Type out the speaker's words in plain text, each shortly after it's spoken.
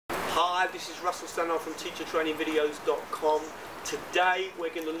Hi, this is Russell Stannard from teachertrainingvideos.com. Today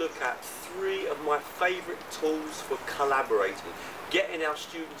we're going to look at 3 of my favourite tools for collaborating, getting our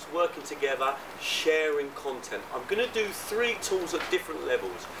students working together, sharing content. I'm going to do 3 tools at different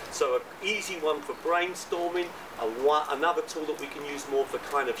levels. So an easy one for brainstorming, another tool that we can use more for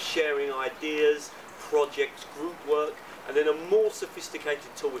kind of sharing ideas, projects, group work, and then a more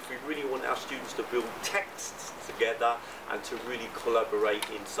sophisticated tool if we really want our students to build texts together and to really collaborate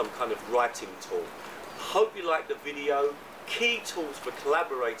in some kind of writing tool. Hope you like the video. Key tools for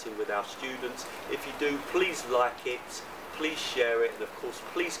collaborating with our students. If you do, please like it, please share it, and of course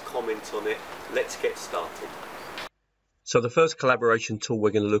please comment on it. Let's get started. So the first collaboration tool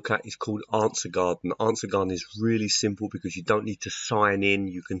we're going to look at is called AnswerGarden. AnswerGarden is really simple because you don't need to sign in.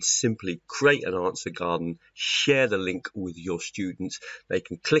 You can simply create an AnswerGarden, share the link with your students. They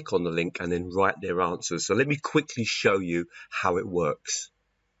can click on the link and then write their answers. So let me quickly show you how it works.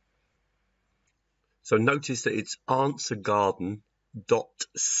 So notice that it's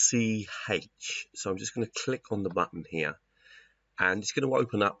answergarden.ch. So I'm just going to click on the button here. And it's going to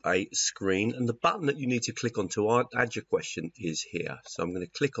open up a screen, and the button that you need to click on to add your question is here. So I'm going to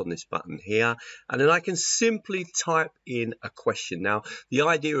click on this button here, and then I can simply type in a question. Now, the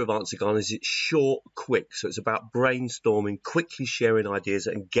idea of AnswerGarden is it's short, quick, so it's about brainstorming, quickly sharing ideas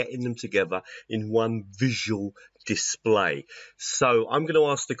and getting them together in one visual display. So I'm going to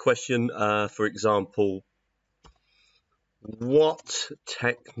ask the question, for example, what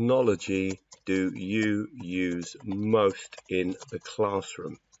technology do you use most in the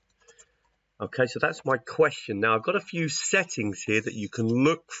classroom? Okay, so that's my question. Now, I've got a few settings here that you can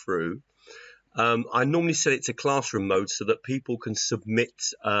look through. I normally set it to classroom mode so that people can submit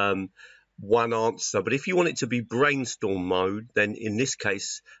one answer. But if you want it to be brainstorm mode, then in this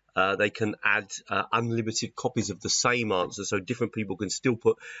case, they can add unlimited copies of the same answer, so different people can still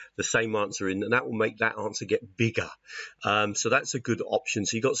put the same answer in, and that will make that answer get bigger. So that's a good option.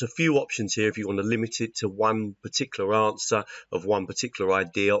 So you've got a few options here if you want to limit it to one particular answer of one particular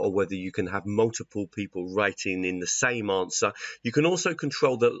idea, or whether you can have multiple people writing in the same answer. You can also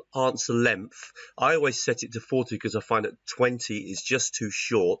control the answer length. I always set it to 40 because I find that 20 is just too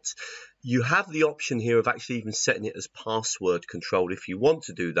short. You have the option here of actually even setting it as password controlled if you want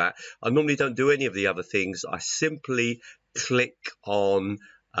to do that. I normally don't do any of the other things. I simply click on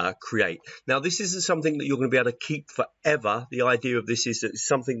create. Now, this isn't something that you're going to be able to keep forever. The idea of this is that it's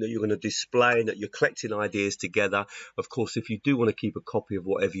something that you're going to display and that you're collecting ideas together. Of course, if you do want to keep a copy of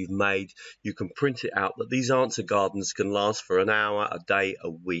whatever you've made, you can print it out. But these answer gardens can last for an hour, a day, a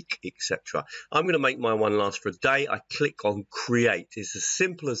week, etc. I'm going to make my one last for a day. I click on create. It's as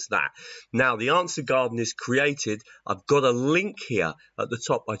simple as that. Now, the answer garden is created. I've got a link here at the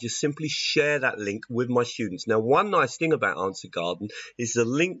top. I just simply share that link with my students. Now, one nice thing about answer garden is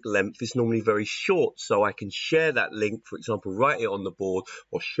the link length is normally very short, so I can share that link, for example, write it on the board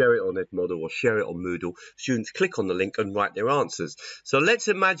or share it on Edmodo or share it on Moodle. Students click on the link and write their answers. So let's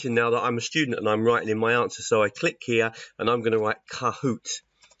imagine now that I'm a student and I'm writing in my answer. So I click here and I'm going to write Kahoot.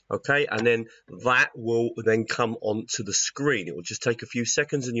 Okay, and then that will then come onto the screen. It will just take a few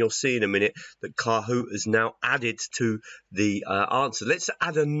seconds and you'll see in a minute that Kahoot is now added to the answer. Let's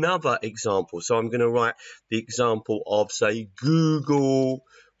add another example. So I'm going to write the example of, say, Google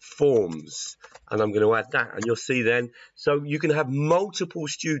Forms, and I'm going to add that, and you'll see then, so you can have multiple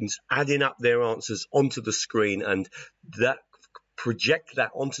students adding up their answers onto the screen, and that project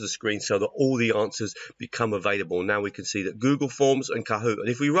that onto the screen so that all the answers become available. Now we can see that Google Forms and Kahoot, and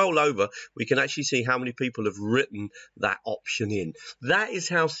if we roll over, we can actually see how many people have written that option in. That is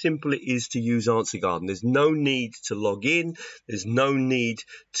how simple it is to use AnswerGarden. There's no need to log in. There's no need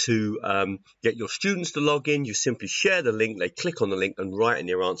to get your students to log in. You simply share the link, they click on the link and write in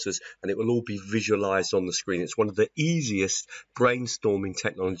their answers, and it will all be visualized on the screen. It's one of the easiest brainstorming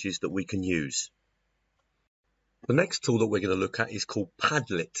technologies that we can use. The next tool that we're going to look at is called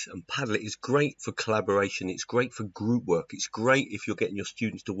Padlet, and Padlet is great for collaboration. It's great for group work. It's great if you're getting your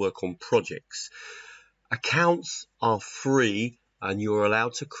students to work on projects. Accounts are free, and you're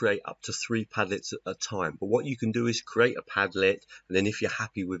allowed to create up to 3 Padlets at a time. But what you can do is create a Padlet, and then if you're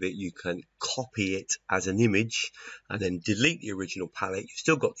happy with it, you can copy it as an image and then delete the original Padlet. You've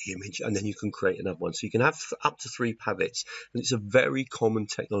still got the image, and then you can create another one. So you can have up to 3 Padlets, and it's a very common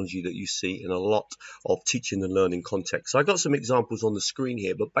technology that you see in a lot of teaching and learning contexts. So I've got some examples on the screen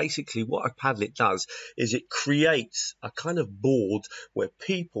here, but basically what a Padlet does is it creates a kind of board where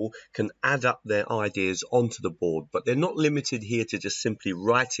people can add up their ideas onto the board, but they're not limited here to just simply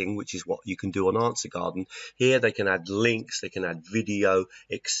writing, which is what you can do on AnswerGarden. Here they can add links, they can add video,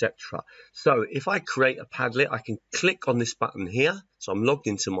 etc. So if I create a Padlet, I can click on this button here. So I'm logged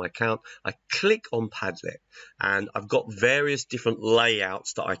into my account. I click on Padlet, and I've got various different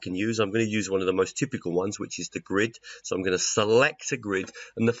layouts that I can use. I'm going to use one of the most typical ones, which is the grid. So I'm going to select a grid,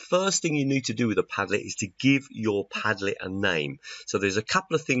 and the first thing you need to do with a Padlet is to give your Padlet a name. So there's a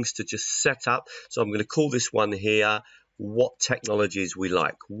couple of things to just set up. So I'm going to call this one here, what technologies we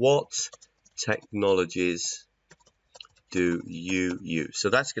like. What technologies do you use? So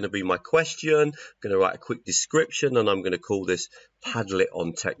that's going to be my question. I'm going to write a quick description, and I'm going to call this Padlet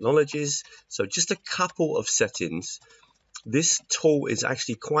on technologies. So just a couple of settings. This tool is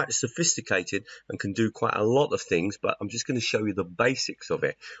actually quite sophisticated and can do quite a lot of things, but I'm just going to show you the basics of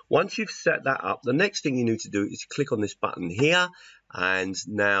it. Once you've set that up, the next thing you need to do is click on this button here, and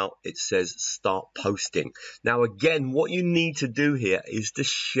now it says start posting. Now again, what you need to do here is to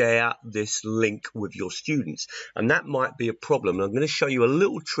share this link with your students, and that might be a problem. And I'm going to show you a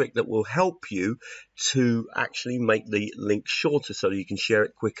little trick that will help you to actually make the link shorter so that you can share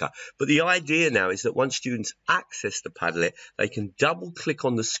it quicker. But the idea now is that once students access the Padlet, they can double click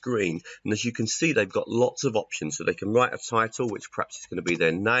on the screen, and as you can see, they've got lots of options. So they can write a title, which perhaps is going to be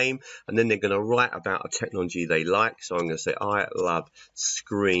their name, and then they're going to write about a technology they like. So I'm going to say I love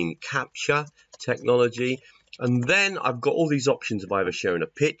screen capture technology. And then I've got all these options of either sharing a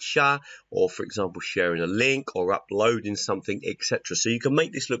picture, or for example sharing a link, or uploading something, etc. So you can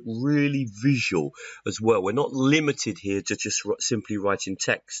make this look really visual as well. We're not limited here to just simply writing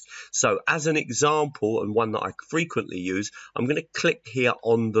text. So as an example, and one that I frequently use, I'm going to click here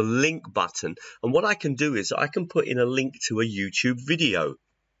on the link button, and what I can do is I can put in a link to a YouTube video.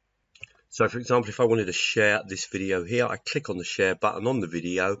 So for example, if I wanted to share this video here, I click on the share button on the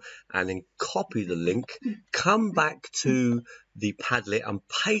video and then copy the link, come back to the Padlet and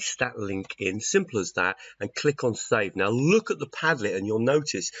paste that link in, simple as that, and click on save. Now look at the Padlet and you'll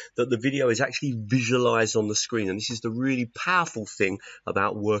notice that the video is actually visualized on the screen, and this is the really powerful thing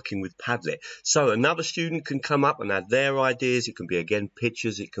about working with Padlet. So another student can come up and add their ideas. It can be, again,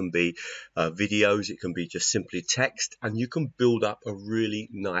 pictures, it can be videos, it can be just simply text, and you can build up a really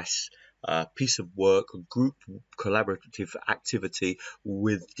nice piece of work, a group collaborative activity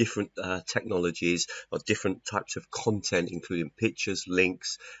with different technologies or different types of content, including pictures,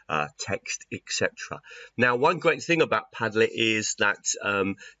 links, text, etc. Now, one great thing about Padlet is that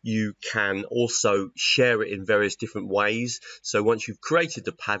you can also share it in various different ways. So once you've created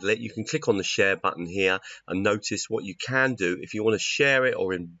the Padlet, you can click on the share button here and notice what you can do if you want to share it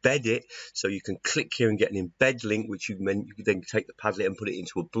or embed it. So you can click here and get an embed link, which you can then take the Padlet and put it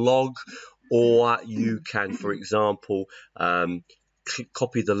into a blog, or you can, for example,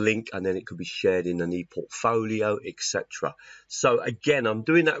 copy the link and then it could be shared in an e-portfolio, etc. So again, I'm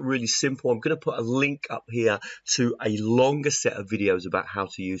doing that really simple. I'm going to put a link up here to a longer set of videos about how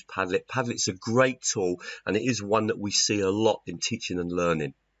to use Padlet. Padlet's a great tool, and it is one that we see a lot in teaching and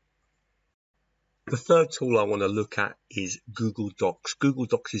learning. The third tool I want to look at is Google Docs. Google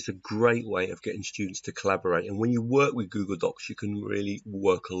Docs is a great way of getting students to collaborate, and when you work with Google Docs, you can really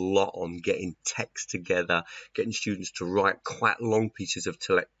work a lot on getting text together, getting students to write quite long pieces of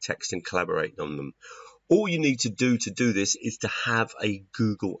text and collaborate on them. All you need to do this is to have a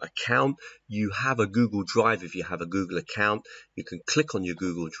Google account. You have a Google Drive if you have a Google account. You can click on your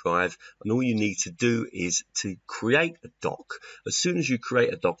Google Drive, and all you need to do is to create a doc. As soon as you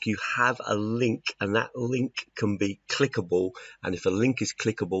create a doc, you have a link, and that link can be clickable. And if a link is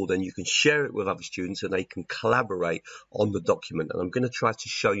clickable, then you can share it with other students and they can collaborate on the document. And I'm going to try to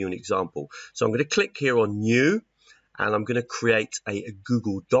show you an example. So I'm going to click here on New, and I'm going to create a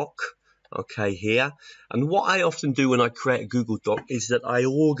Google Doc. Okay, here, and what I often do when I create a Google Doc is that I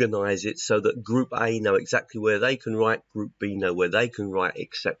organize it so that group A know exactly where they can write, group B know where they can write,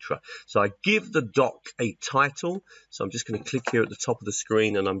 etc. So I give the doc a title. So I'm just going to click here at the top of the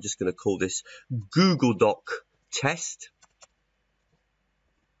screen, and I'm just going to call this Google Doc Test.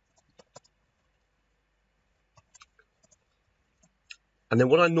 And then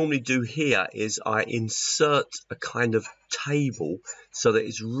what I normally do here is I insert a kind of table so that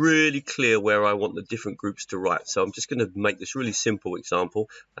it's really clear where I want the different groups to write. So I'm just going to make this really simple example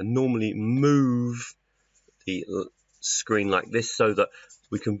and normally move the screen like this so that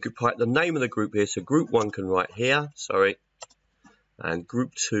we can write the name of the group here. So group 1 can write here, and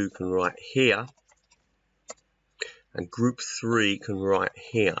group 2 can write here, and group 3 can write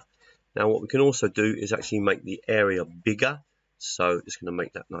here. Now what we can also do is actually make the area bigger. So just going to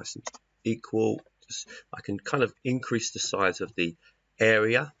make that nice and equal. I can kind of increase the size of the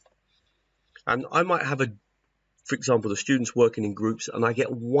area, and I might have a for example, the students working in groups, and I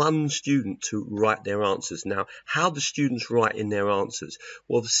get one student to write their answers. Now, how do students write in their answers?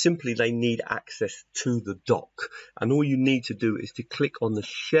 Well, simply they need access to the doc, and all you need to do is to click on the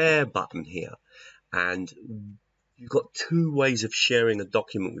share button here, and you've got two ways of sharing a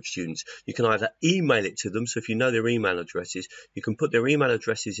document with students. You can either email it to them, so if you know their email addresses, you can put their email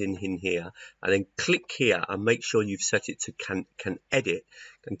addresses in here, and then click here and make sure you've set it to can edit,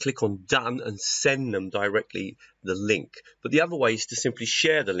 and click on done and send them directly the link. But the other way is to simply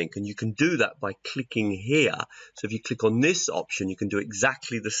share the link, and you can do that by clicking here. So if you click on this option, you can do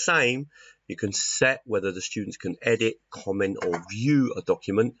exactly the same. You can set whether the students can edit, comment, or view a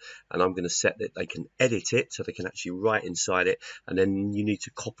document, and I'm going to set that they can edit it, so they can actually write inside it, and then you need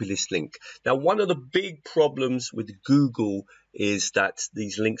to copy this link. Now, one of the big problems with Google is that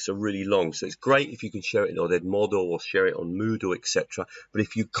these links are really long, so it's great if you can share it on Edmodo or share it on Moodle, etc. But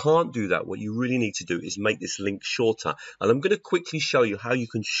if you can't do that, what you really need to do is make this link shorter, and I'm going to quickly show you how you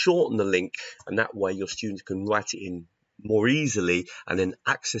can shorten the link, and that way your students can write it in more easily and then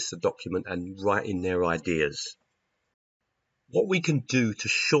access the document and write in their ideas. What we can do to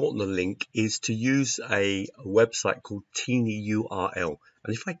shorten the link is to use a website called TinyURL.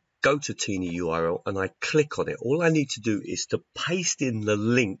 And if I go to TinyURL and I click on it, all I need to do is to paste in the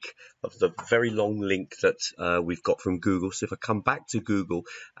link of the very long link that we've got from Google. So if I come back to Google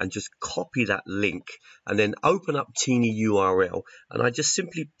and just copy that link and then open up TinyURL, and I just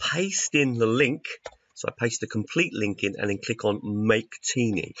simply paste in the link. So I paste the complete link in and then click on Make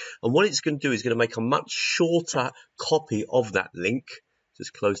Tiny. And what it's going to do is going to make a much shorter copy of that link.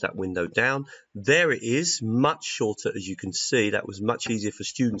 Just close that window down. There it is, much shorter, as you can see. That was much easier for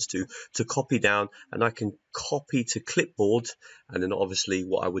students to copy down, and I can copy to clipboard. And then obviously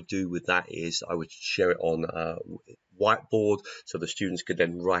what I would do with that is I would share it on whiteboard so the students could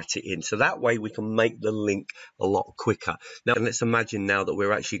then write it in. So that way we can make the link a lot quicker. Now let's imagine now that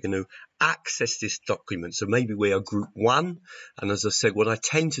we're actually going to access this document. So maybe we are group 1, and as I said, what I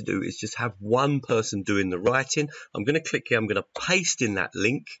tend to do is just have one person doing the writing. I'm going to click here, I'm going to paste in that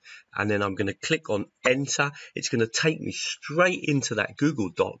link, and then I'm going to click on enter. It's going to take me straight into that Google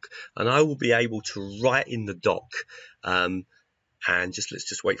Doc, and I will be able to write in the doc. And let's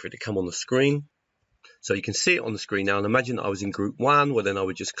just wait for it to come on the screen. So you can see it on the screen now, and imagine I was in group 1, well then I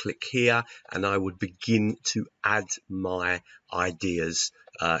would just click here and I would begin to add my ideas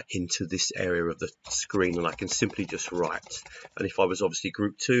into this area of the screen, and I can simply just write. And if I was obviously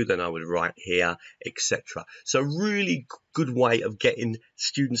group 2, then I would write here, etc. So really good way of getting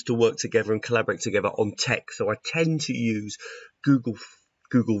students to work together and collaborate together on tech. So I tend to use Google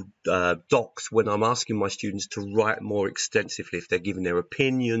Docs when I'm asking my students to write more extensively, if they're giving their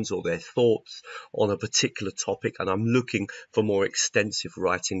opinions or their thoughts on a particular topic, and I'm looking for more extensive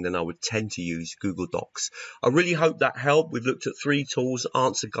writing, then I would tend to use Google Docs. I really hope that helped. We've looked at 3 tools: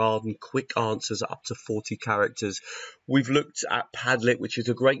 AnswerGarden, quick answers up to 40 characters. We've looked at Padlet, which is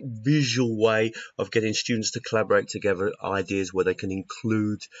a great visual way of getting students to collaborate together, ideas where they can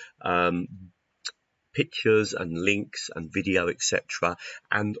include pictures and links and video, etc.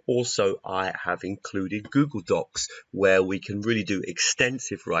 And also I have included Google Docs, where we can really do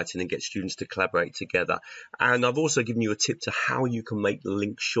extensive writing and get students to collaborate together. And I've also given you a tip to how you can make the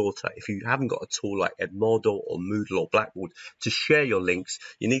link shorter. If you haven't got a tool like Edmodo or Moodle or Blackboard to share your links,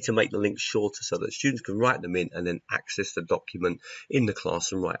 you need to make the links shorter so that students can write them in and then access the document in the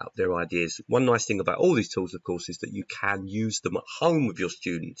class and write up their ideas. One nice thing about all these tools, of course, is that you can use them at home with your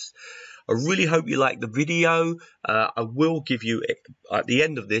students. I really hope you like the video. I will give you at the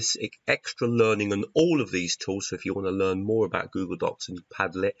end of this extra learning on all of these tools, so if you want to learn more about Google Docs and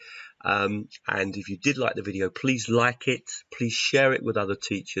Padlet. And if you did like the video, please like it, please share it with other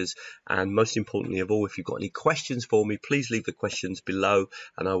teachers, and most importantly of all, if you've got any questions for me, please leave the questions below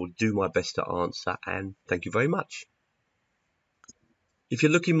and I will do my best to answer. And thank you very much. If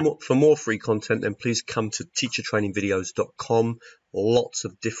you're looking for more free content, then please come to teachertrainingvideos.com. Lots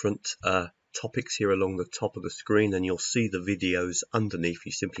of different topics here along the top of the screen, and you'll see the videos underneath.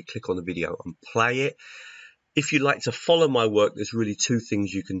 You simply click on the video and play it. If you'd like to follow my work, there's really 2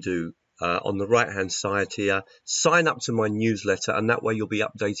 things you can do. On the right hand side here, sign up to my newsletter, and that way you'll be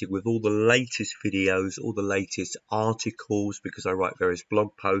updated with all the latest videos, all the latest articles, because I write various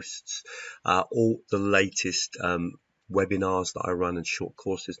blog posts, all the latest webinars that I run and short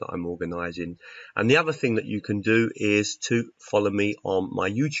courses that I'm organizing. And the other thing that you can do is to follow me on my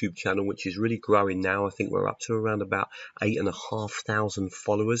YouTube channel, which is really growing now. I think we're up to around about 8,500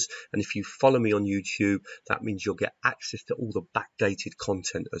 followers. And if you follow me on YouTube, that means you'll get access to all the backdated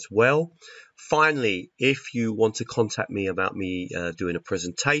content as well. Finally, if you want to contact me about me doing a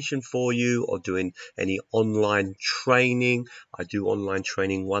presentation for you or doing any online training, I do online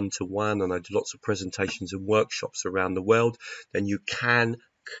training one-to-one, and I do lots of presentations and workshops around the world, then you can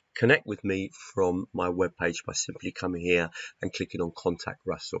connect with me from my webpage by simply coming here and clicking on Contact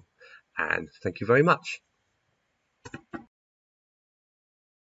Russell. And thank you very much.